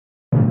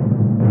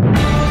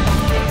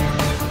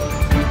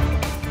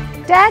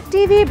Tag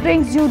TV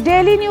brings you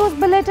daily news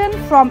bulletin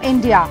from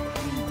India.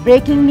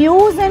 Breaking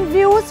news and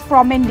views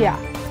from India.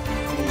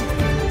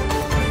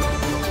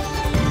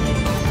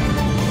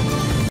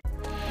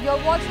 You're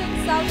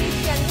watching South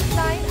Asia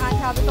NEWSLINE and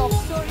have the top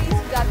stories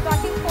we are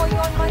tracking for you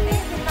on Monday,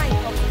 the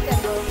 9th of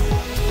September.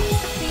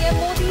 PM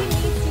Modi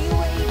meets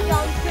UAE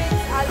Crown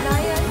Prince Al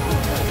Nahyan to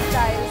boost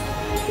ties.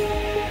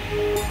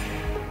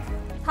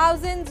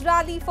 Thousands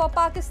rally for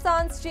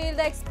Pakistan's jailed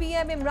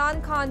ex-PM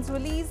Imran Khan's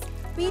release.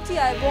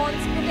 PTI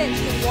warns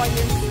potential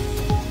violence.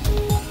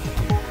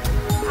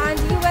 And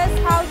US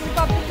House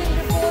Republican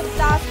report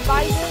blasts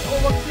Biden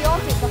over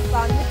chaotic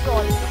Afghan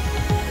withdrawal.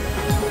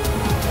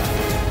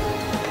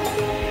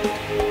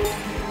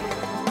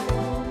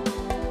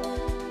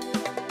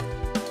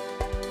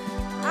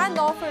 And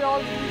now for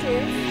all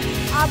details,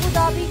 Abu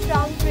Dhabi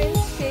Crown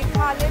Prince Sheikh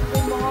Khalid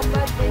bin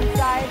Mohammed bin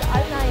Zayed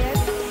Al Nahyan,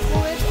 who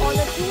is on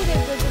a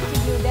two-day visit to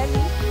New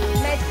Delhi,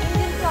 met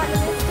Indian Prime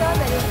Minister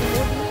Narendra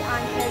Modi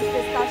and held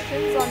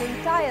discussions on the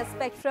entire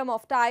spectrum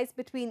of ties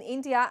between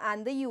India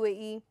and the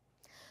UAE.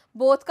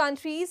 Both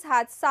countries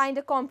had signed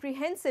a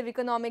comprehensive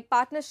economic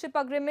partnership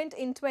agreement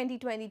in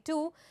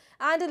 2022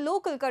 and a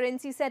local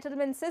currency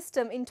settlement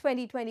system in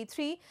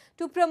 2023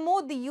 to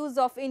promote the use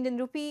of Indian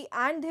rupee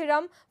and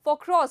dirham for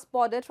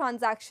cross-border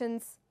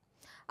transactions.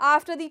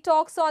 After the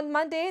talks on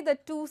Monday, the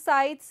two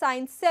sides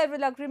signed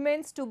several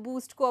agreements to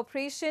boost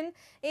cooperation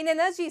in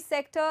energy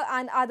sector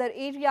and other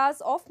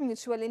areas of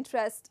mutual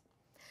interest.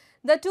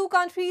 The two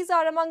countries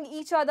are among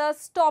each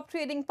other's top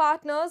trading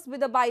partners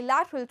with a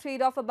bilateral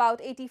trade of about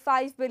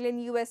 $85 billion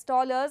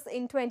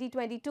in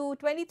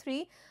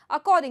 2022-23,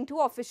 according to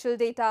official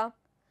data.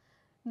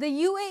 The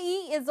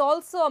UAE is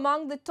also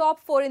among the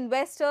top 4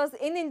 investors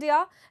in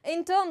India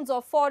in terms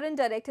of foreign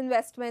direct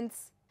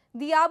investments.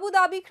 The Abu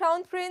Dhabi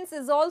Crown Prince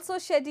is also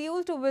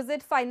scheduled to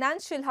visit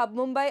financial hub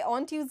Mumbai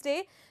on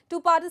Tuesday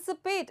to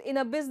participate in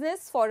a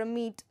business forum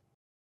meet.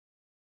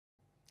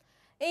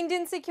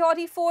 Indian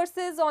security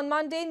forces on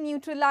Monday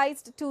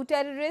neutralized 2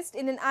 terrorists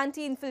in an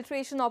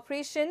anti-infiltration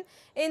operation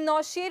in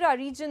Nowshera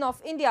region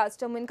of India's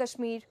Jammu and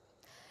Kashmir.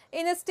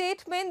 In a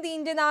statement, the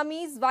Indian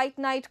Army's White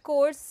Knight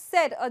Corps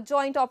said a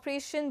joint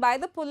operation by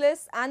the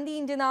police and the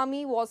Indian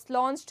Army was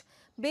launched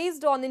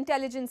based on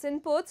intelligence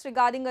inputs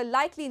regarding a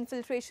likely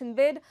infiltration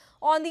bid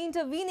on the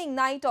intervening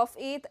night of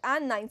 8th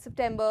and 9th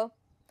September.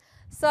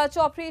 Such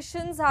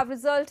operations have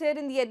resulted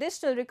in the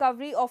additional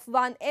recovery of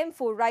 1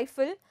 M4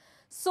 rifle.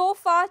 So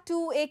far,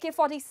 2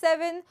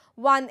 AK-47,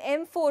 1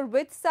 M4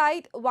 with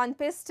sight, 1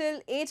 pistol,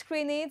 8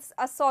 grenades,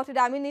 assorted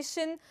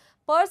ammunition,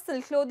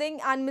 personal clothing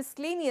and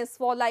miscellaneous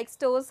warlike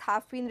stores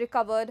have been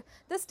recovered,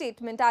 the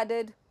statement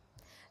added.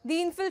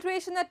 The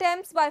infiltration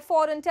attempts by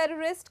foreign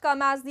terrorists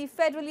come as the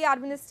federally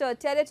administered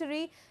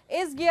territory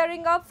is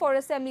gearing up for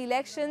assembly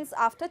elections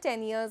after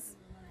 10 years.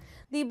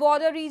 The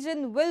border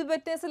region will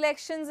witness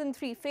elections in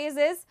 3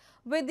 phases,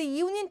 with the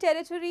Union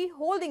Territory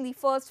holding the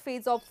first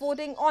phase of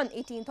voting on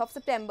 18th of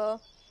September.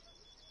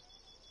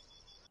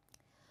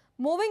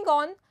 Moving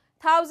on,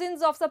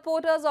 thousands of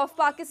supporters of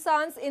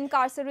Pakistan's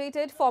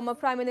incarcerated former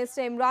Prime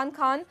Minister Imran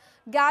Khan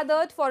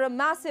gathered for a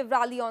massive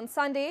rally on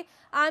Sunday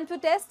and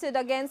protested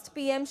against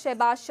PM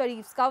Shehbaz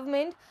Sharif's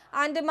government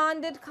and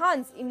demanded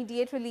Khan's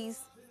immediate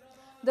release.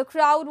 The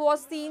crowd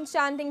was seen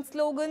chanting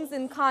slogans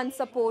in Khan's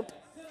support.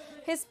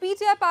 His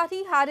PTI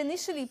party had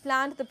initially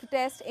planned the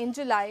protest in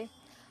July.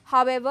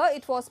 However,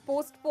 it was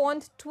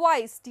postponed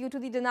twice due to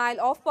the denial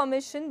of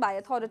permission by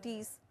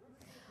authorities.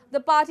 The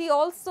party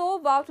also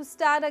vowed to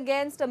stand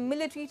against a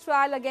military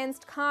trial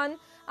against Khan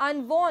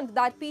and warned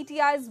that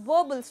PTI's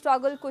verbal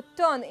struggle could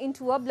turn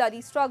into a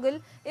bloody struggle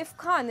if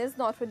Khan is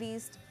not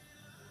released.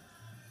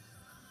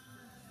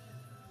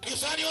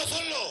 किसानियों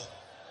सुन लो,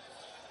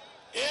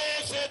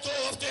 1 से 2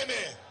 हफ्ते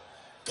में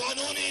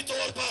कानूनी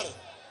तौर पर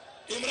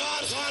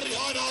इमरान खान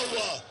रिहा ना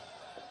हुआ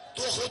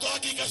तो खुदा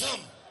की कसम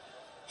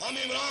हम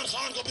इमरान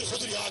खान को भी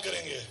खुद रिहा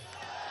करेंगे।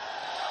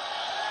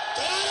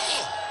 तैयार हो?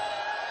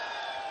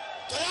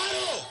 तैयार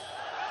हो?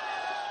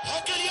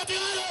 हक के लिए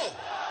तैयार हो?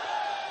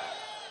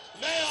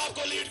 मैं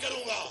आपको लीड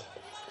करूंगा।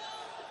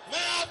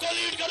 मैं आपको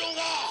लीड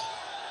करूंगा।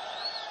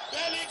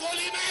 पहली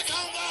गोली मैं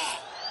खाऊंगा।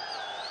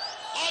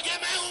 आगे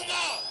मैं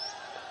हूंगा।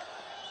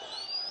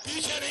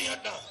 पीछे नहीं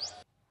हटना।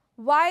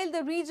 While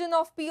the region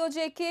of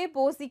POJK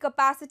boasts the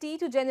capacity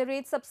to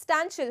generate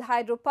substantial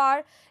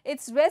hydropower,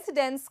 its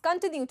residents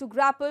continue to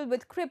grapple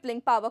with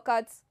crippling power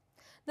cuts.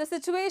 The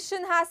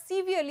situation has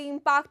severely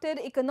impacted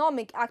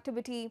economic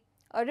activity.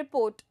 A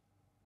report.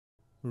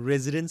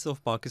 Residents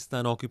of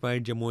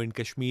Pakistan-occupied Jammu and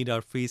Kashmir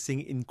are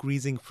facing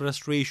increasing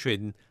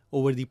frustration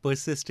over the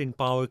persistent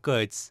power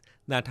cuts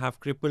that have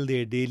crippled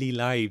their daily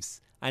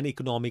lives and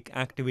economic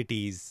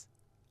activities.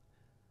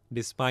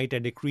 Despite a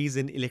decrease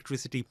in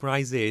electricity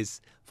prices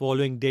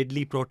following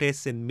deadly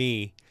protests in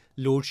May,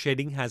 load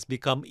shedding has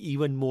become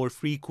even more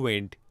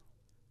frequent.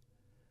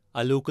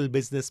 A local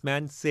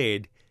businessman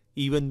said,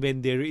 even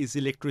when there is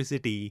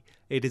electricity,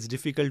 it is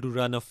difficult to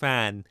run a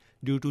fan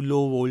due to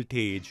low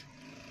voltage.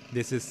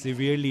 This is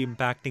severely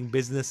impacting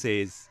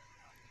businesses.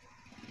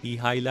 He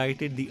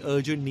highlighted the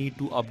urgent need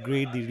to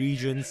upgrade the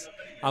region's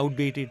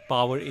outdated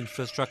power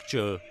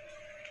infrastructure.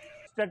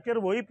 Structure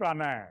वही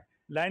पुराना है,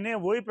 लाइनें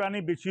वही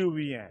पुरानी बिछी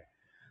हुई हैं,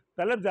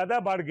 तलब ज़्यादा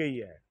बढ़ गई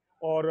है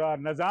और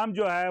निज़ाम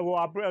जो है वो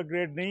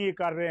अपग्रेड नहीं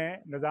कर रहे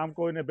हैं, निज़ाम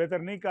को इन्हें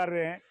बेहतर नहीं कर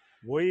रहे हैं,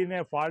 वही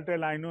इन्हें फॉल्ट है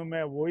लाइनों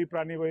में, वही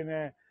पुरानी वही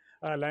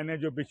इन्हें लाइनें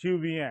जो बिछी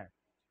हुई हैं।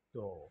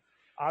 तो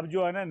आप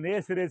जो है ना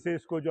नए सिरे से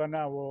इसको जो है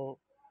ना वो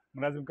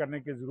मुनज़्ज़म करने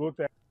की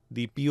ज़रूरत है।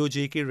 The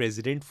POJK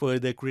resident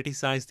further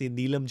criticized the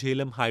Neelam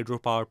Jhelum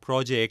hydropower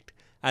project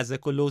as a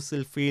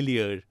colossal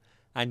failure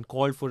and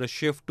called for a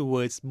shift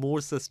towards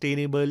more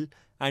sustainable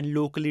and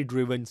locally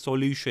driven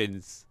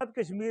solutions.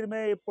 Kashmir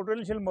में ये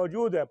पोटेंशियल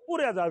मौजूद है,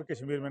 पूरे आज़ाद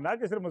कश्मीर में, ना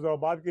कि सिर्फ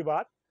मुज़ाहबाद की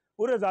बात,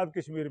 पूरे आज़ाद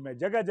कश्मीर में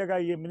जगह जगह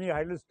ये mini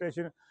hydel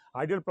station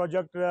hydel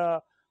project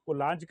को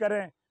लॉन्च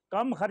करें,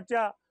 कम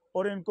खर्चा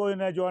और इनको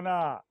इन्हें जो है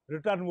ना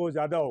रिटर्न वो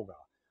ज़्यादा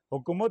होगा,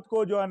 हुकूमत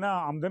को जो है ना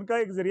आमदन का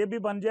एक ज़रिया भी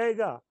बन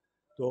जाएगा,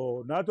 तो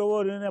ना तो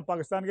वो इन्हें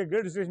पाकिस्तान के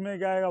ग्रेड स्टेशन में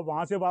जाएगा,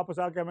 वहाँ से वापस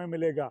आके हमें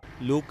मिलेगा।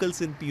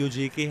 Locals in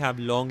POJK have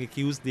long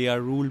accused they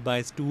are ruled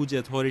by stooge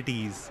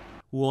authorities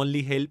who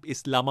only help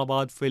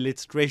Islamabad fill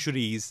its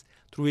treasuries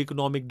through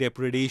economic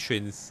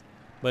depredations,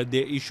 but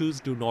their issues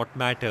do not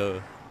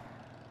matter.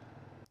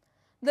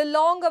 The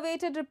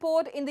long-awaited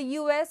report in the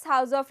U.S.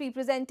 House of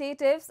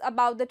Representatives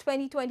about the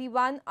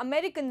 2021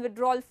 American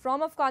withdrawal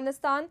from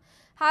Afghanistan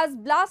has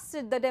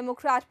blasted the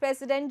Democrat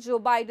President Joe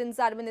Biden's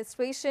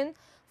administration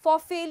for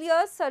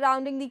failures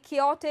surrounding the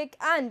chaotic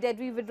and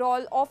deadly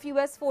withdrawal of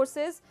U.S.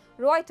 forces,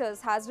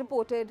 Reuters has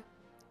reported.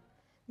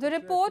 The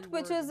report,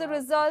 which is the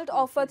result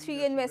of a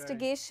three-year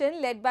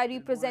investigation led by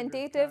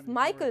Representative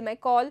Michael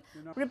McCaul,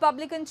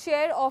 Republican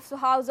chair of the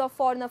House of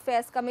Foreign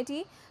Affairs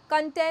Committee,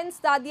 contends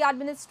that the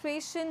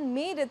administration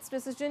made its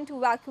decision to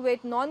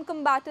evacuate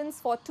non-combatants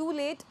for too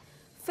late,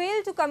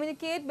 failed to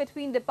communicate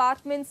between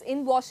departments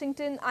in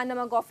Washington and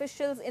among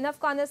officials in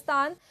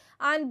Afghanistan,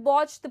 and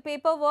botched the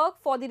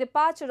paperwork for the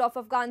departure of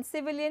Afghan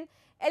civilian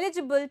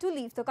eligible to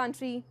leave the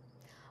country.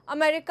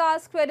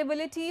 America's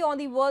credibility on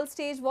the world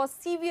stage was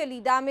severely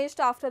damaged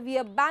after we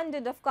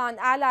abandoned Afghan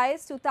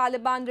allies to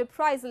Taliban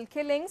reprisal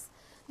killings,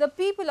 the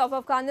people of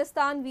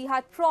Afghanistan we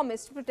had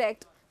promised to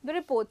protect, the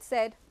report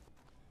said.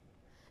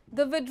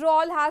 The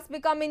withdrawal has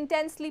become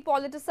intensely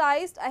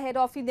politicized ahead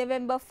of the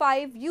November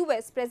 5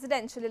 U.S.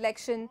 presidential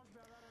election.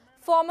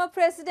 Former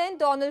President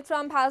Donald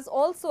Trump has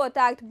also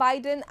attacked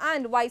Biden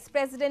and Vice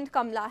President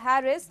Kamala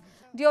Harris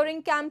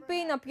during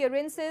campaign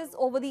appearances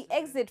over the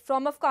exit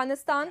from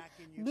Afghanistan,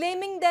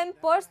 blaming them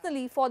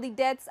personally for the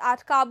deaths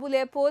at Kabul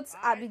airport's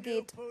Abbey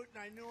Gate.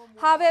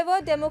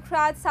 However,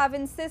 Democrats have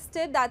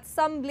insisted that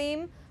some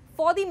blame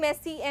for the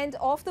messy end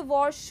of the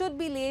war should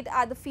be laid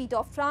at the feet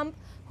of Trump,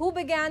 who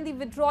began the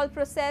withdrawal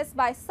process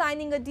by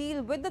signing a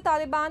deal with the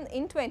Taliban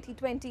in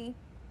 2020.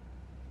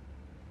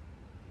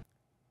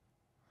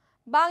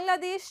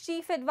 Bangladesh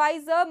Chief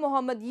Advisor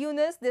Mohammad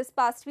Yunus this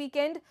past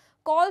weekend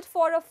called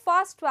for a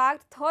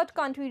fast-tracked third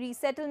country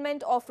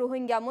resettlement of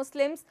Rohingya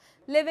Muslims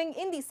living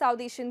in the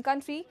South Asian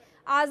country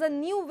as a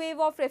new wave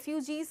of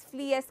refugees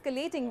flee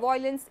escalating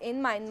violence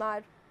in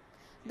Myanmar.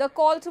 The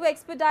call to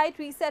expedite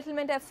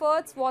resettlement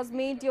efforts was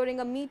made during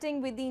a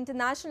meeting with the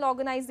International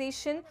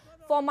Organization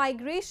for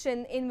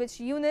Migration, in which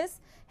Yunus,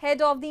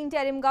 head of the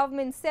interim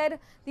government, said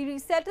the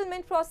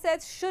resettlement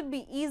process should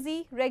be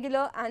easy,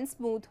 regular and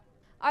smooth.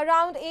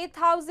 Around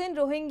 8,000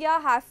 Rohingya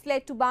have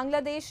fled to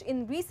Bangladesh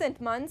in recent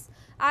months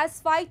as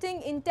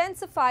fighting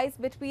intensifies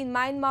between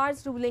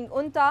Myanmar's ruling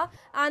junta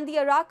and the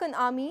Arakan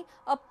Army,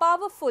 a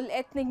powerful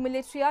ethnic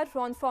militia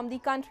drawn from the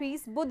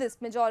country's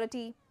Buddhist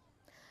majority.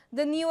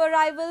 The new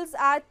arrivals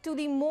add to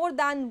the more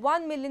than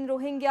 1 million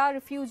Rohingya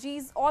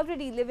refugees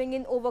already living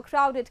in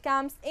overcrowded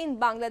camps in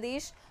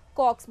Bangladesh,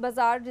 Cox's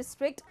Bazar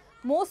district,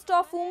 most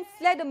of whom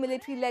fled a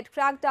military-led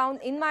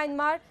crackdown in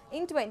Myanmar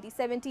in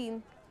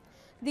 2017.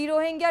 The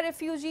Rohingya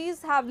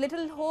refugees have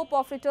little hope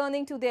of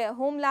returning to their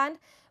homeland,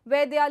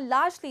 where they are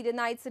largely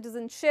denied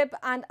citizenship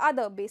and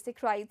other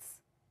basic rights.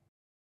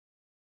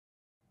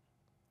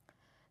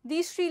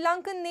 The Sri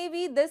Lankan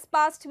Navy this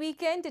past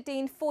weekend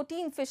detained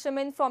 14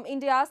 fishermen from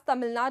India's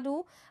Tamil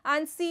Nadu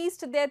and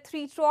seized their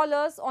 3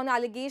 trawlers on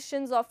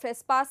allegations of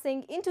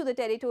trespassing into the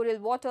territorial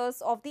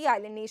waters of the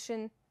island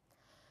nation.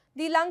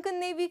 The Lankan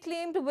Navy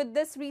claimed with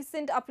this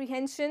recent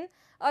apprehension,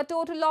 a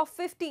total of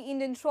 50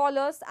 Indian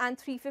trawlers and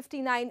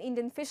 359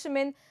 Indian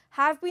fishermen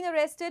have been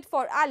arrested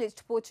for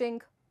alleged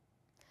poaching.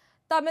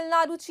 Tamil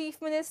Nadu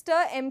Chief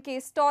Minister M.K.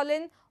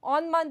 Stalin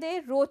on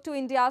Monday wrote to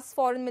India's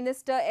Foreign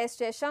Minister S.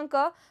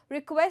 Jaishankar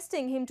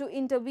requesting him to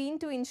intervene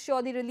to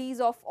ensure the release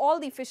of all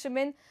the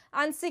fishermen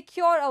and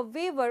secure a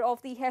waiver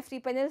of the hefty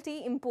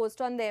penalty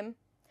imposed on them.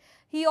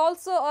 He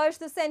also urged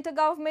the centre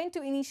government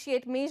to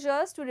initiate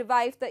measures to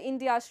revive the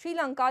India-Sri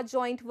Lanka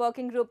Joint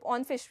Working Group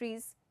on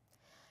Fisheries.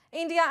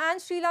 India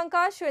and Sri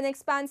Lanka share an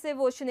expansive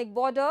oceanic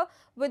border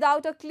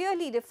without a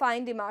clearly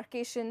defined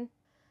demarcation.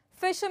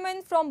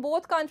 Fishermen from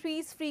both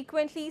countries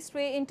frequently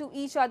stray into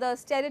each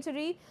other's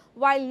territory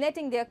while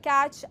netting their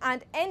catch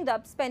and end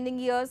up spending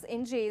years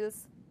in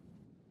jails.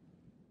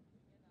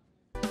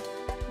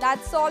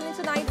 That's all in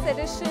tonight's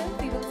edition.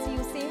 We will see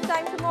you same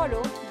time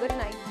tomorrow. Good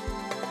night.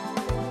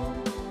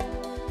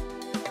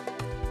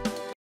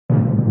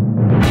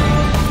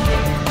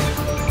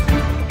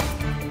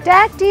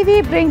 Tag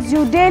TV brings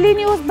you daily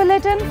news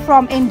bulletin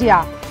from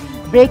India.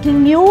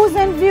 Breaking news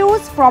and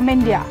views from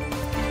India.